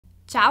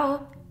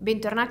Ciao,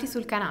 bentornati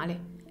sul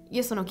canale.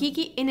 Io sono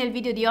Kiki e nel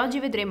video di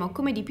oggi vedremo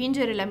come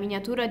dipingere la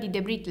miniatura di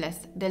The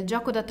Breathless del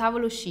gioco da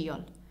tavolo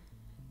Sheol.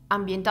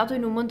 Ambientato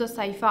in un mondo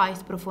sci-fi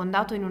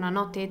sprofondato in una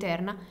notte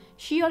eterna,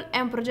 Sheol è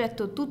un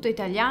progetto tutto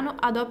italiano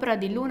ad opera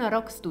di Luna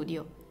Rock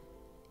Studio.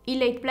 Il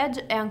late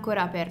pledge è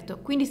ancora aperto,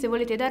 quindi se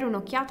volete dare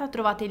un'occhiata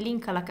trovate il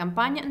link alla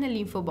campagna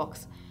nell'info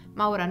box.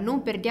 Ma ora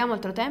non perdiamo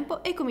altro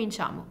tempo e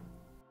cominciamo!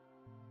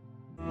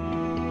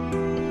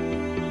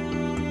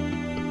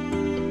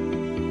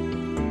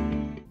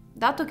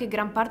 Dato che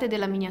gran parte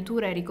della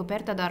miniatura è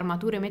ricoperta da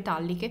armature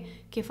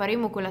metalliche, che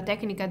faremo con la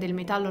tecnica del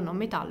metallo non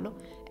metallo,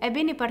 è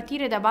bene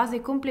partire da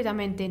base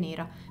completamente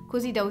nera,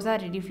 così da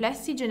usare i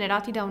riflessi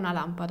generati da una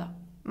lampada.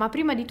 Ma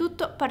prima di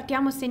tutto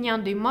partiamo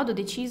segnando in modo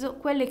deciso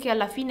quelle che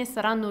alla fine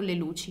saranno le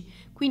luci,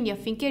 quindi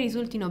affinché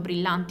risultino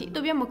brillanti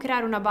dobbiamo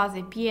creare una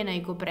base piena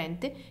e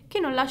coprente che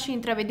non lasci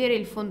intravedere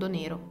il fondo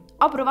nero.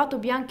 Ho provato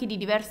bianchi di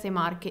diverse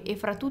marche e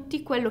fra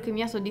tutti quello che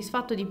mi ha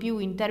soddisfatto di più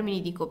in termini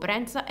di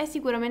coprenza è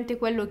sicuramente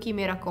quello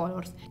Chimera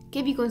Colors,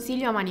 che vi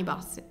consiglio a mani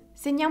basse.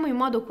 Segniamo in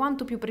modo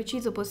quanto più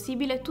preciso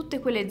possibile tutte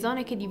quelle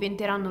zone che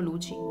diventeranno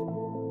luci.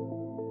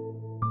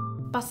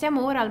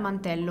 Passiamo ora al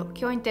mantello,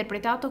 che ho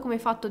interpretato come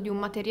fatto di un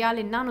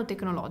materiale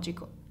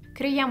nanotecnologico.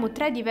 Creiamo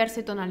 3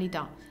 diverse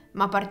tonalità,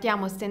 ma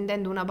partiamo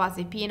stendendo una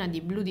base piena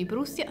di blu di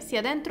Prussia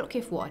sia dentro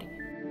che fuori.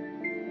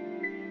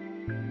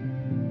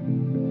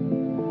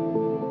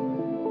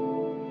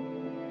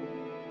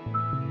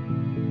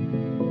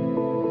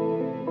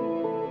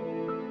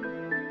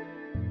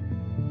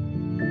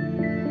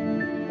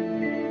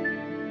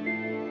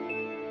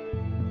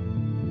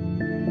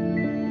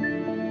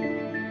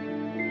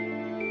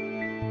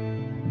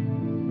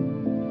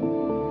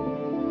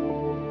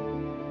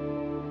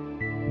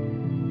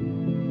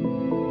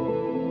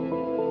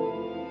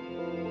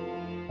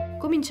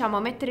 Cominciamo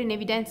a mettere in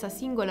evidenza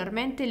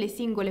singolarmente le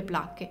singole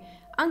placche,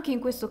 anche in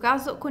questo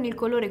caso con il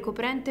colore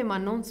coprente ma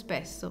non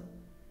spesso.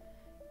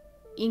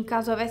 In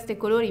caso aveste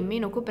colori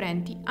meno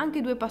coprenti,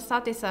 anche 2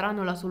 passate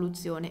saranno la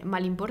soluzione, ma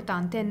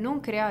l'importante è non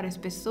creare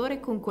spessore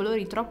con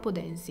colori troppo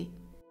densi.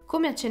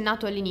 Come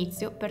accennato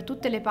all'inizio, per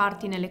tutte le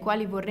parti nelle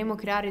quali vorremmo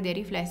creare dei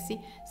riflessi,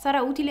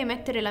 sarà utile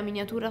mettere la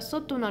miniatura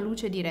sotto una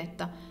luce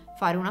diretta,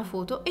 fare una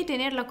foto e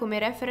tenerla come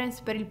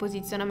reference per il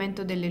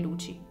posizionamento delle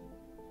luci.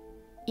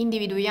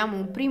 Individuiamo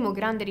un primo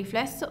grande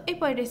riflesso e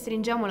poi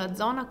restringiamo la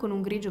zona con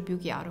un grigio più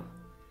chiaro.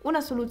 Una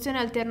soluzione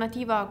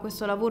alternativa a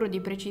questo lavoro di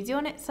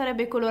precisione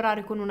sarebbe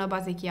colorare con una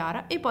base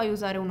chiara e poi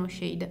usare uno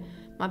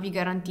shade, ma vi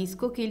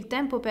garantisco che il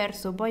tempo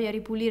perso poi a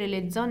ripulire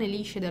le zone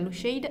lisce dallo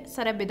shade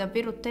sarebbe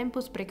davvero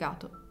tempo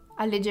sprecato.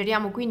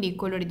 Alleggeriamo quindi il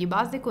colore di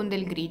base con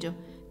del grigio,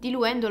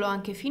 diluendolo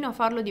anche fino a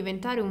farlo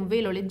diventare un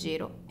velo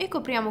leggero e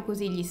copriamo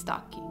così gli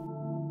stacchi.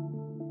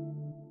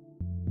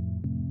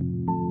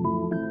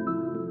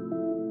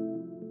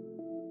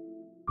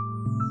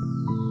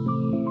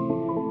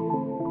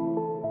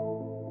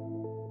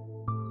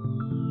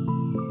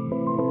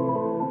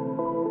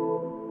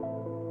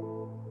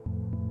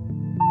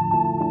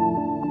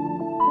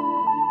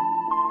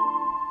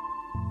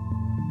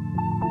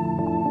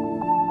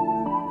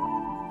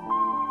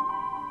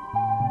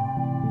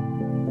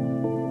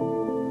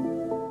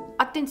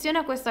 Attenzione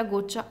a questa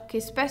goccia che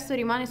spesso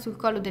rimane sul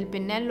collo del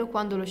pennello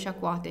quando lo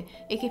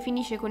sciacquate e che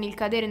finisce con il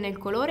cadere nel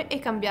colore e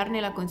cambiarne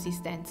la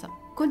consistenza.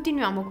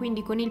 Continuiamo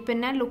quindi con il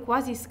pennello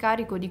quasi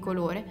scarico di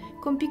colore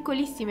con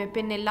piccolissime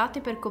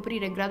pennellate per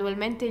coprire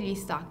gradualmente gli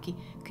stacchi,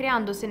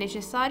 creando se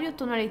necessario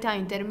tonalità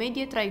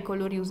intermedie tra i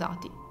colori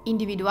usati.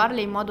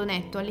 Individuarle in modo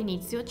netto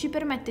all'inizio ci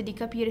permette di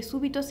capire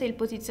subito se il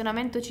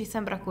posizionamento ci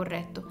sembra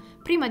corretto,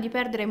 prima di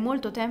perdere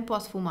molto tempo a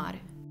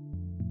sfumare.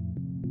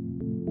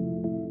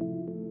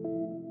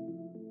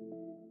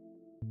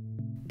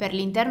 Per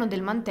l'interno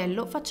del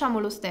mantello facciamo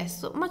lo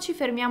stesso, ma ci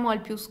fermiamo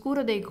al più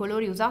scuro dei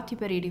colori usati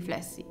per i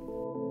riflessi.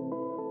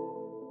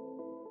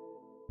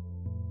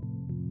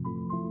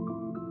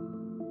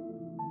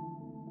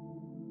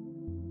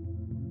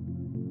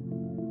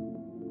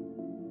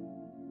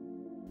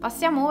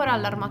 Passiamo ora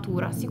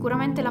all'armatura,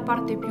 sicuramente la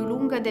parte più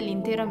lunga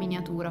dell'intera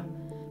miniatura.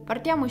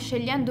 Partiamo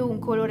scegliendo un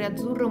colore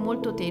azzurro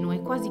molto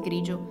tenue, quasi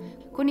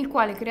grigio, con il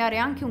quale creare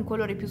anche un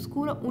colore più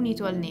scuro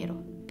unito al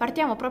nero.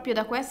 Partiamo proprio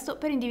da questo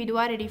per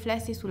individuare i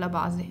riflessi sulla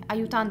base,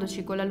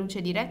 aiutandoci con la luce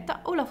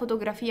diretta o la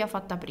fotografia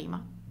fatta prima.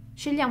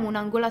 Scegliamo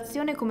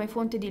un'angolazione come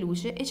fonte di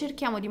luce e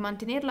cerchiamo di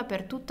mantenerla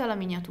per tutta la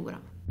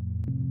miniatura.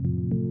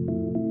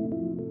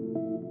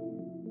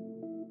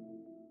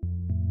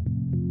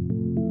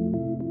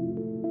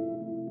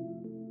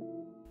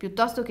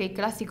 Piuttosto che il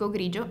classico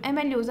grigio, è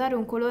meglio usare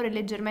un colore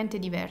leggermente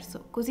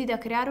diverso, così da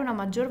creare una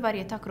maggior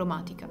varietà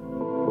cromatica.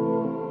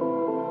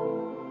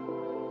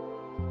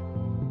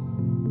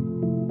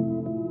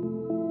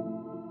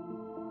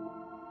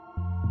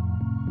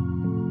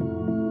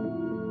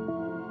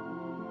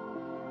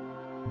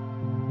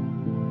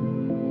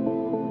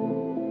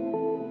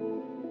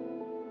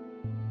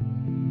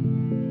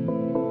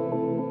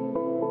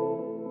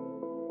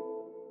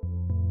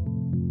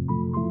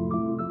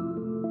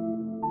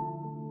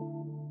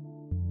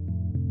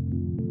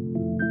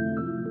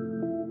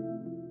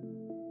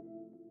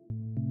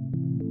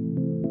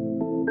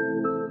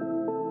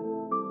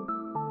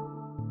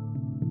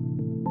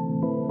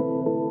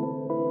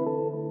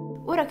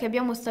 che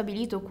abbiamo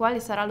stabilito quale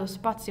sarà lo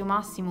spazio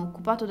massimo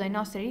occupato dai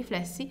nostri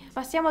riflessi,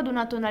 passiamo ad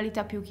una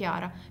tonalità più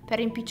chiara, per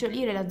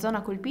rimpicciolire la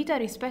zona colpita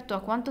rispetto a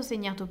quanto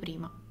segnato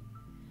prima.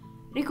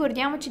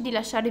 Ricordiamoci di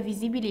lasciare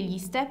visibili gli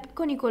step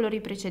con i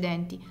colori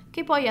precedenti,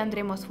 che poi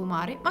andremo a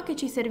sfumare, ma che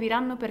ci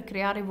serviranno per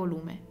creare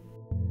volume.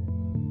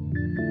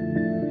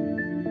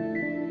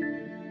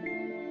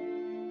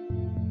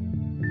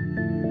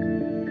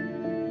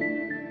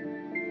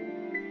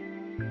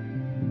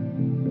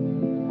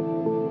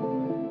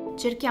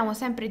 Cerchiamo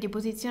sempre di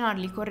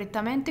posizionarli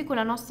correttamente con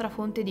la nostra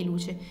fonte di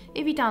luce,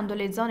 evitando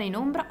le zone in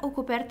ombra o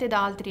coperte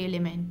da altri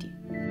elementi.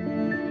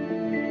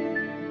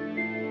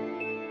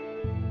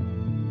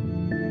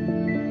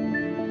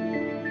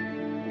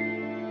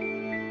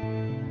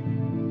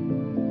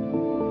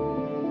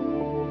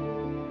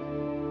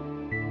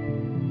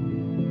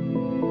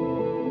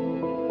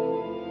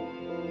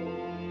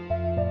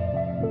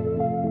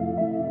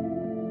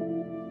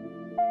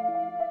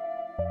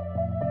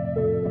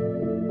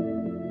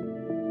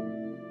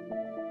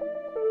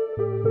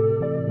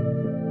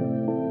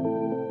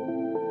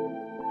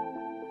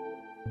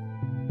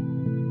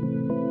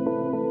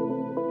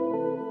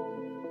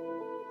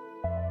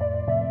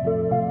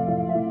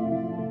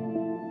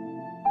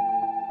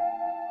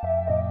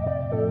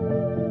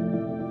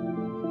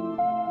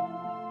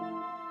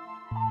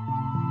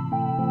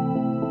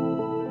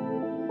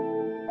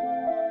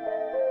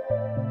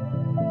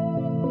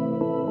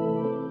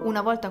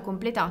 Una volta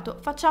completato,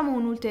 facciamo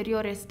un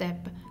ulteriore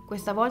step,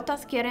 questa volta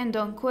schierendo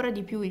ancora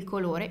di più il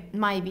colore,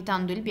 ma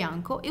evitando il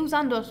bianco e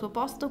usando al suo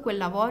posto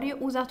quell'avorio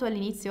usato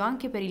all'inizio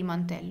anche per il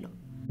mantello.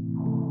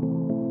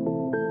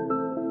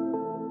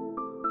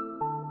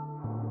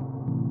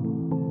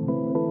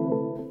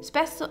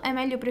 Spesso è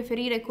meglio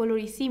preferire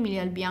colori simili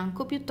al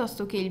bianco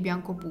piuttosto che il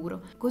bianco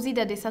puro, così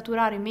da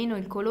desaturare meno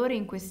il colore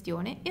in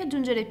questione e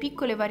aggiungere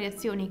piccole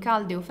variazioni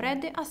calde o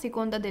fredde a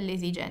seconda delle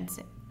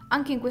esigenze.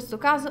 Anche in questo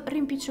caso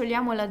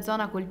rimpiccioliamo la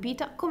zona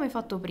colpita come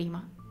fatto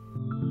prima.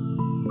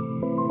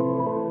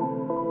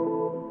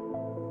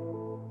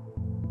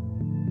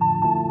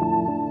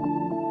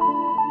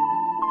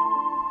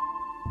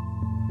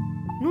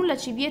 Nulla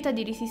ci vieta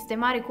di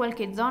risistemare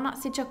qualche zona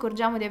se ci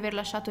accorgiamo di aver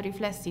lasciato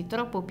riflessi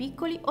troppo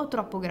piccoli o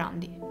troppo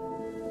grandi.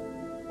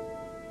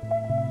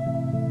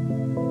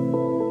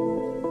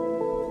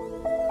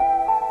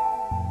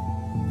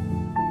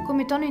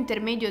 Come tono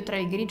intermedio tra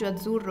il grigio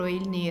azzurro e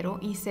il nero,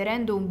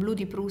 inserendo un blu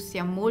di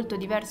Prussia molto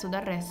diverso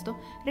dal resto,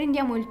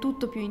 rendiamo il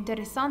tutto più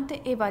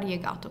interessante e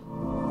variegato.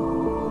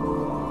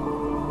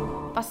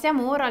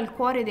 Passiamo ora al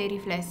cuore dei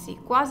riflessi,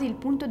 quasi il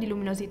punto di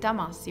luminosità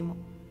massimo.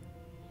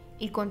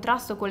 Il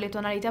contrasto con le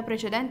tonalità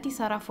precedenti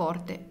sarà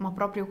forte, ma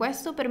proprio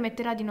questo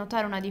permetterà di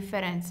notare una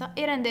differenza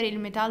e rendere il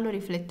metallo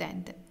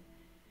riflettente.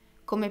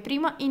 Come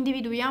prima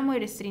individuiamo e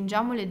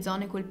restringiamo le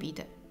zone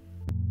colpite.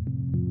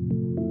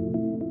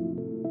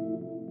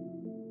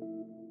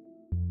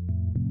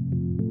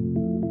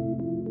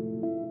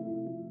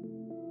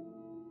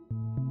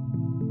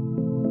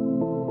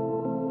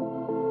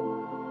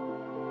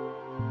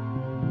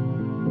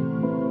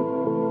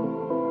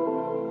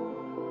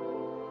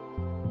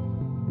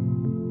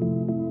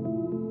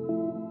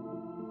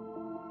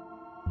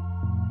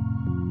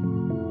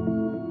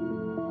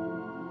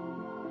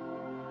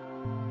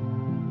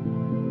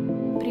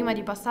 Prima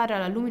di passare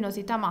alla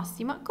luminosità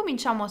massima,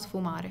 cominciamo a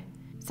sfumare.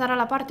 Sarà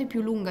la parte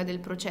più lunga del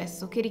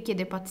processo, che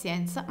richiede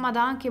pazienza, ma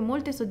dà anche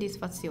molte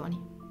soddisfazioni.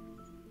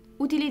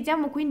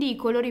 Utilizziamo quindi i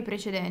colori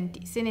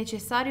precedenti, se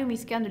necessario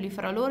mischiandoli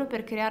fra loro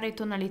per creare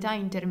tonalità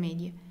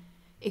intermedie.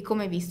 E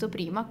come visto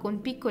prima,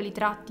 con piccoli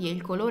tratti e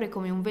il colore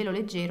come un velo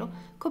leggero,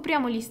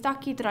 copriamo gli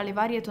stacchi tra le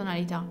varie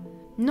tonalità,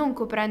 non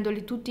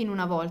coprendoli tutti in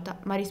una volta,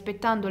 ma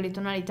rispettando le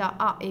tonalità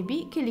A e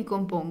B che li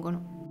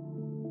compongono.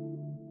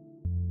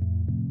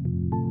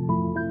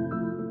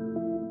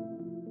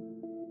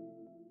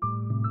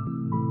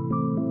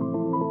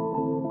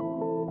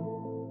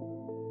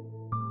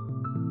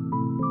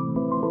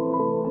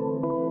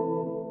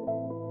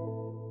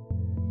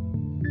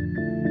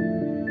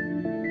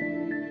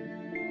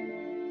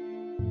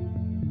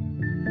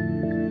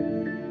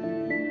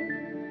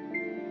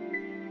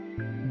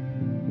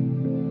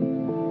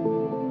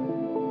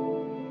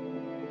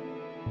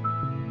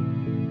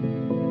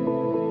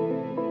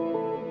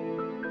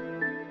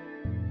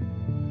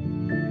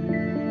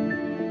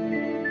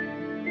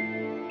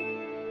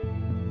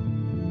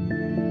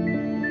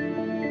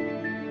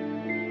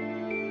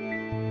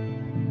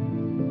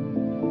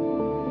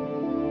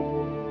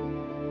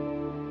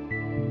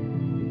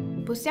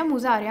 Possiamo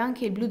usare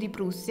anche il blu di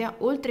Prussia,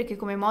 oltre che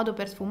come modo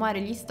per sfumare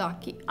gli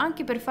stacchi,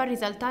 anche per far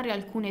risaltare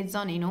alcune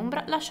zone in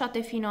ombra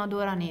lasciate fino ad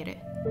ora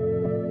nere.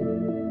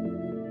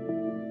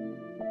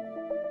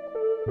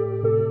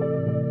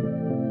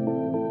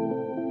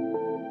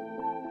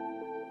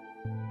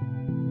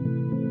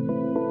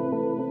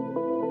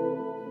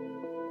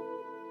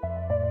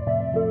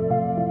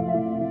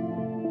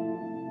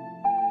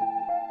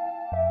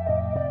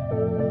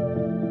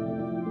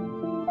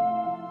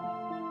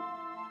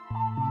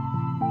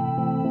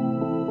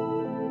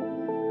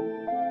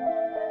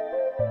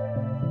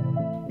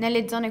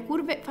 Nelle zone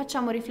curve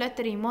facciamo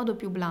riflettere in modo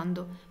più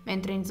blando,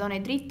 mentre in zone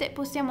dritte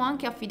possiamo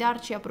anche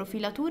affidarci a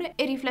profilature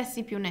e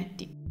riflessi più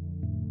netti.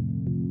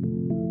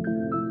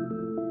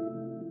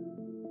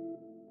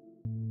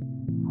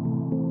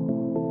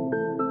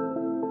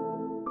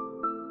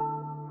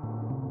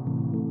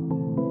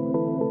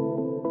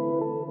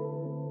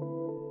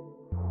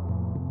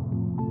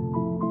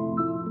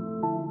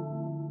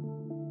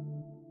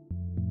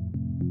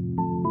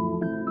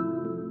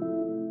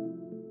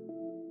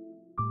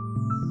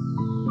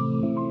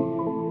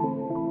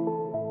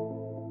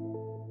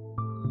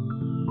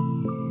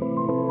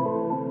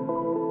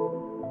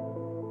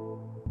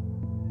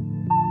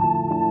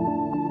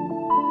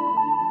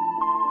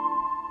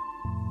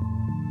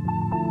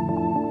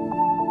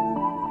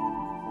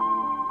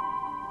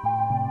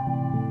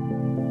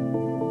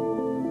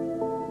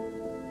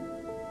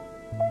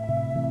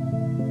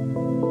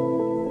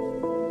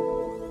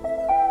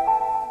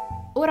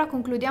 Ora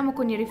concludiamo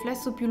con il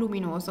riflesso più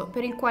luminoso,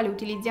 per il quale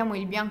utilizziamo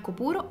il bianco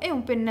puro e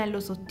un pennello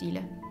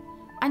sottile.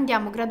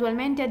 Andiamo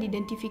gradualmente ad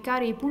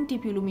identificare i punti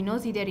più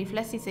luminosi dei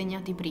riflessi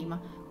segnati prima,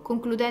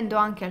 concludendo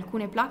anche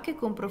alcune placche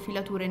con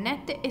profilature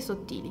nette e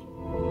sottili.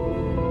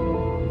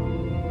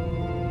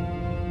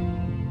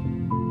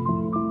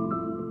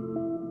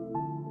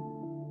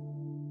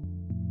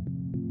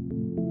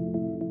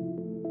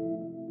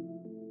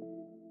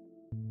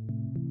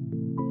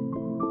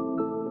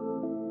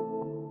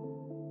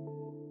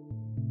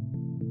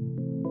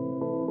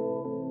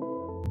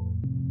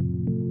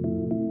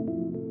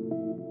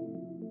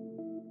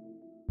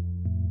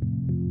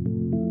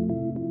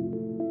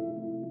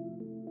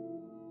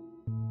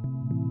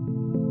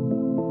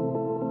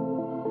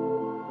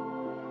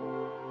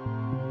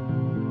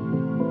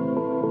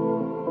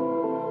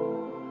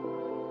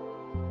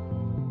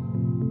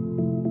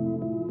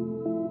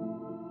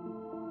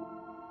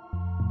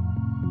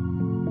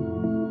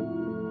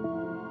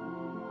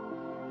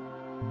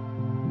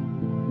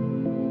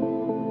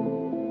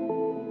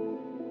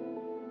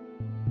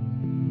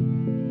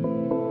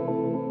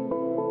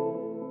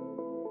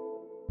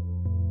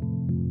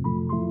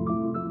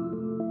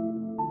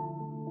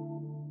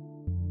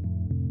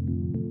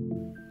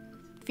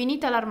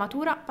 Finita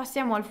l'armatura,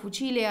 passiamo al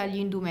fucile e agli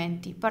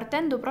indumenti,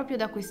 partendo proprio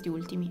da questi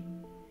ultimi.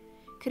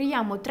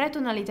 Creiamo 3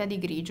 tonalità di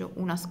grigio,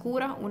 una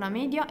scura, una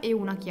media e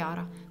una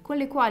chiara, con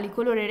le quali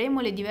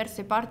coloreremo le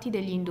diverse parti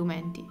degli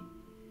indumenti.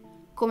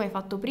 Come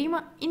fatto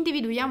prima,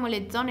 individuiamo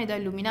le zone da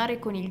illuminare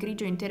con il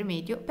grigio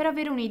intermedio per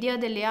avere un'idea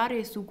delle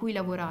aree su cui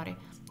lavorare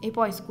e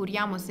poi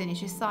scuriamo se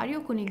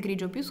necessario con il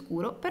grigio più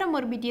scuro per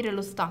ammorbidire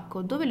lo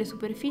stacco dove le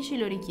superfici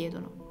lo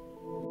richiedono.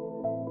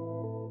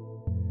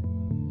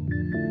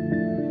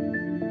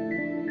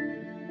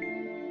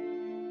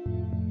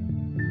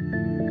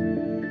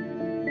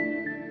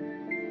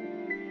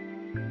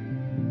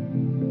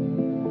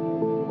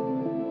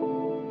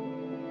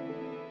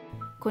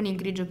 Con il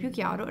grigio più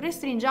chiaro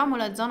restringiamo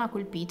la zona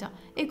colpita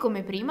e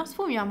come prima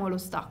sfumiamo lo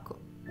stacco.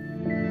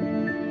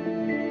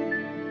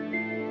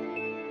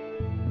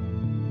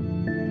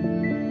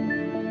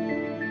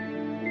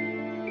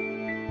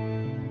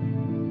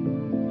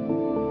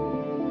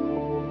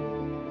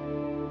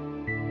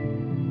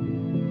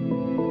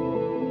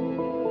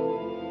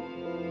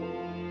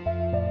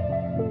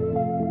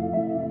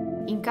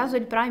 In caso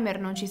il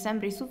primer non ci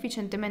sembri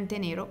sufficientemente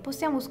nero,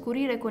 possiamo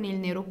scurire con il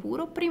nero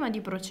puro prima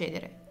di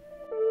procedere.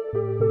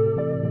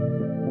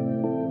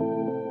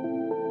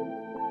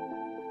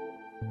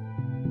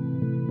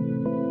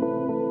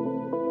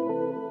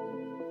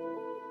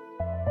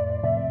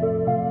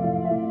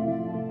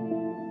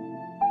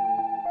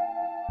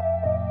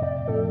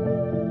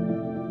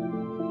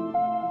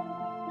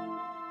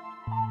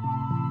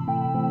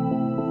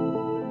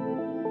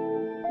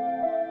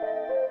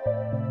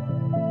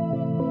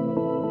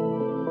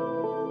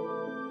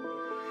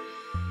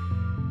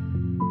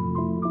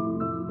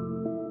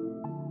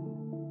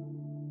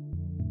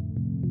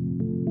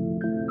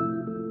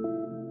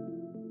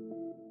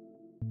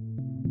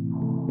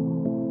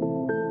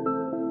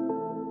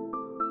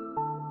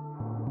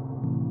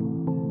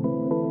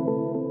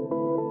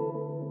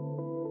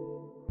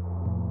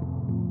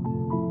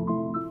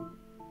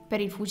 Per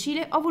il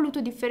fucile ho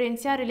voluto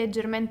differenziare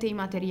leggermente i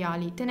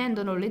materiali,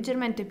 tenendolo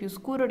leggermente più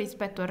scuro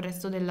rispetto al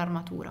resto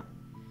dell'armatura.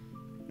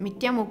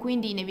 Mettiamo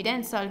quindi in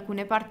evidenza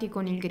alcune parti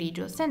con il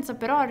grigio, senza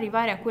però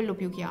arrivare a quello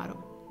più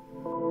chiaro.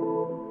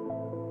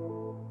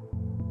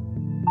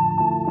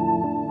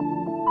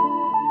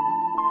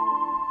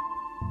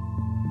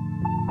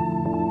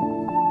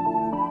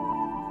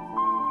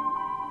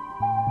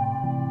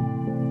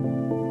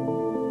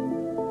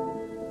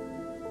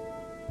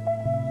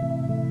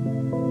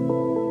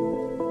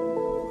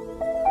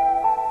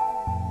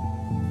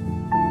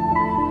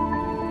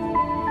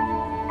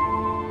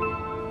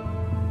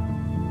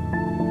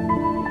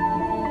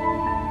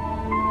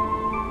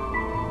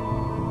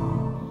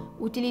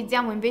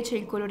 Utilizziamo invece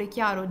il colore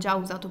chiaro già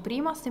usato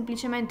prima,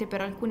 semplicemente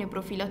per alcune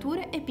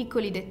profilature e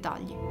piccoli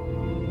dettagli.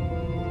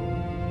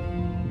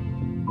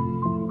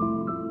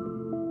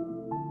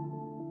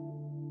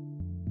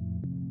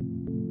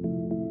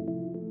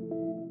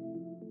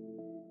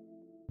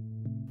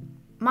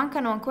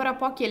 Mancano ancora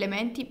pochi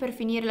elementi per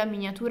finire la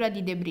miniatura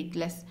di The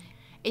Breathless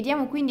e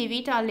diamo quindi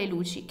vita alle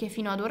luci, che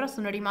fino ad ora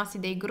sono rimasti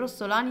dei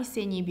grossolani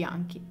segni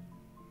bianchi.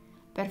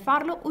 Per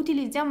farlo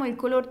utilizziamo il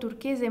color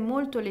turchese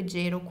molto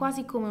leggero,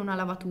 quasi come una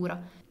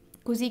lavatura,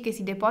 così che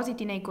si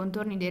depositi nei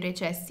contorni dei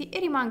recessi e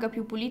rimanga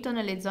più pulito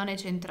nelle zone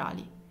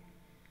centrali.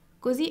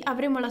 Così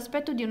avremo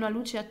l'aspetto di una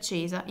luce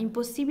accesa,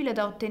 impossibile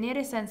da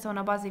ottenere senza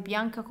una base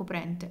bianca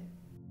coprente.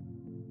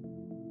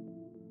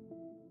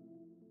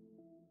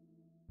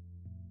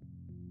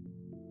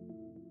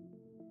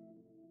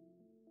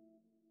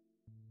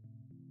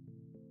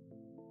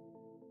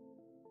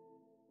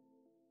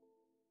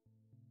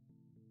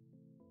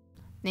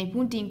 Nei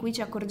punti in cui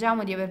ci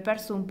accorgiamo di aver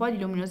perso un po' di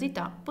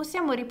luminosità,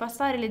 possiamo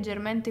ripassare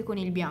leggermente con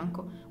il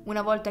bianco,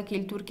 una volta che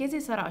il turchese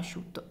sarà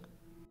asciutto.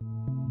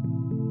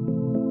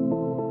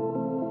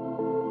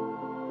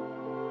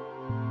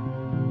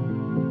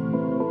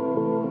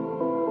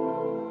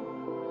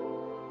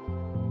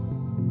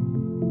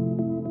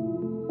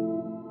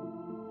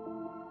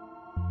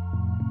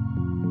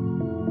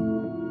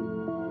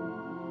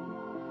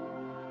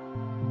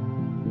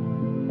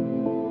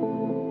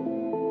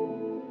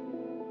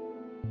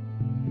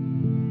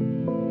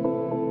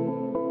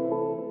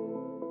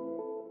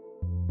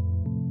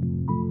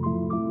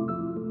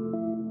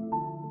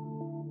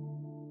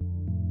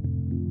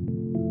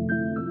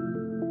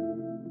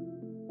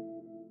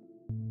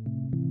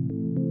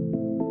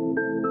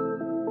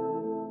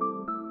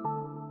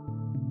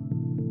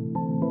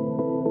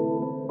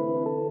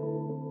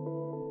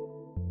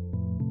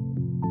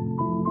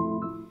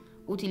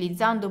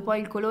 Utilizzando poi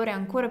il colore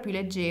ancora più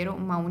leggero,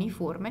 ma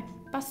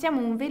uniforme,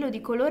 passiamo un velo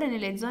di colore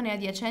nelle zone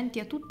adiacenti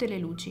a tutte le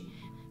luci,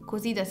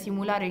 così da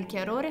simulare il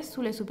chiarore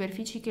sulle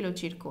superfici che lo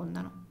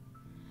circondano.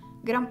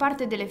 Gran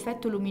parte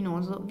dell'effetto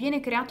luminoso viene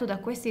creato da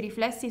questi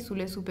riflessi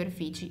sulle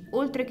superfici,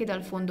 oltre che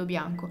dal fondo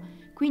bianco,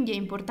 quindi è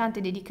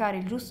importante dedicare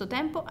il giusto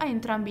tempo a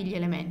entrambi gli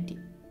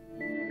elementi.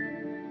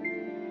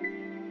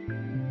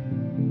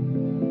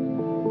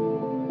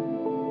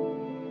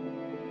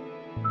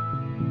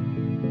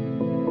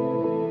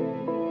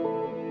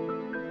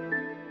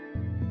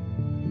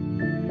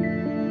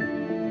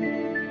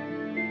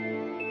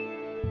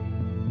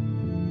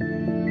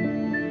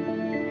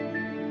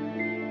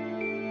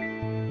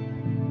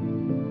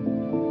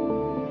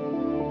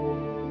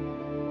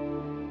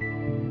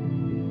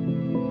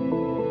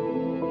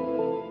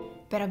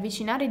 Per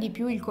avvicinare di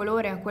più il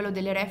colore a quello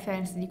delle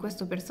reference di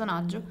questo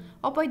personaggio,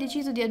 ho poi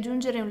deciso di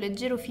aggiungere un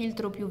leggero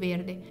filtro più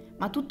verde,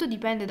 ma tutto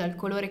dipende dal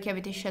colore che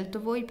avete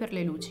scelto voi per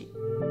le luci.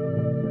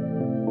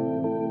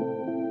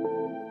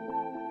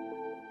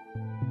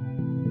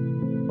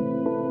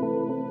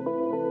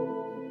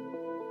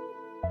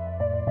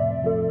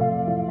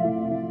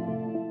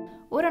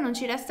 Ora non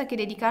ci resta che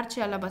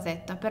dedicarci alla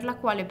basetta, per la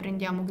quale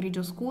prendiamo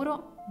grigio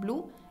scuro,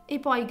 blu e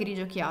poi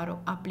grigio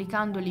chiaro,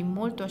 applicandoli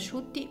molto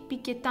asciutti,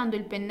 picchiettando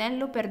il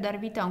pennello per dar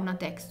vita a una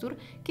texture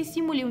che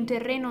simuli un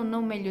terreno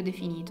non meglio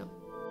definito.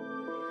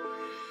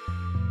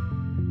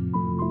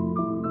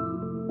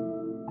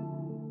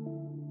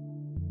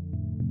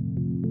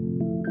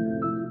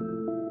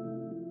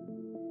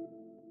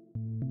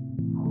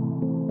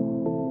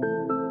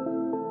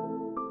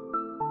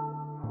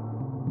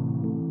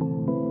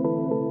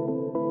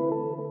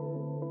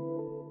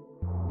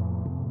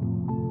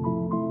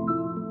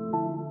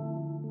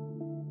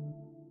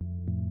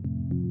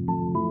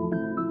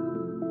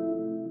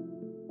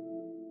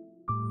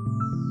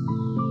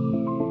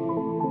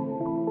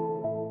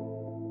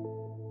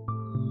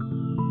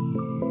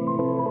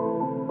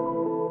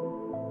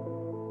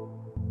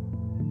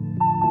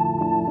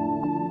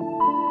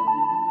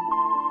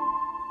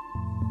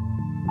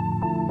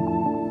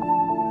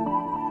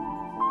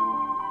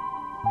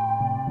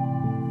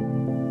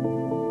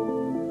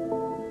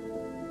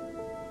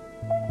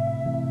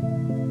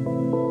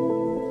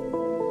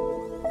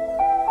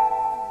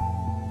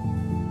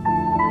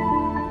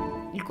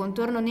 Il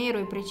contorno nero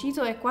e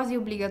preciso è quasi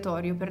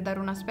obbligatorio per dare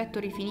un aspetto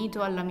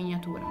rifinito alla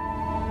miniatura.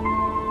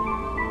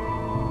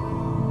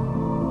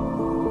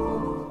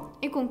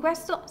 E con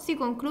questo si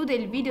conclude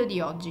il video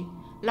di oggi.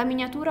 La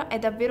miniatura è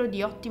davvero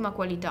di ottima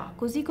qualità,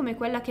 così come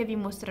quella che vi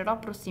mostrerò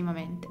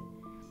prossimamente.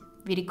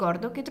 Vi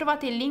ricordo che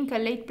trovate il link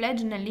al late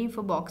pledge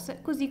nell'info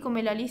box, così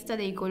come la lista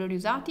dei colori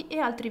usati e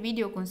altri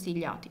video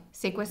consigliati.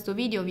 Se questo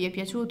video vi è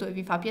piaciuto e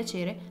vi fa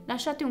piacere,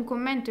 lasciate un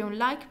commento e un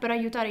like per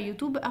aiutare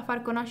YouTube a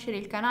far conoscere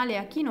il canale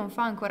a chi non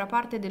fa ancora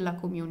parte della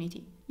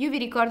community. Io vi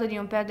ricordo di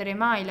non perdere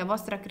mai la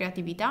vostra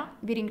creatività,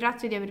 vi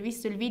ringrazio di aver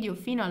visto il video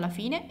fino alla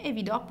fine e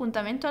vi do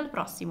appuntamento al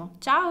prossimo.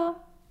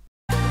 Ciao!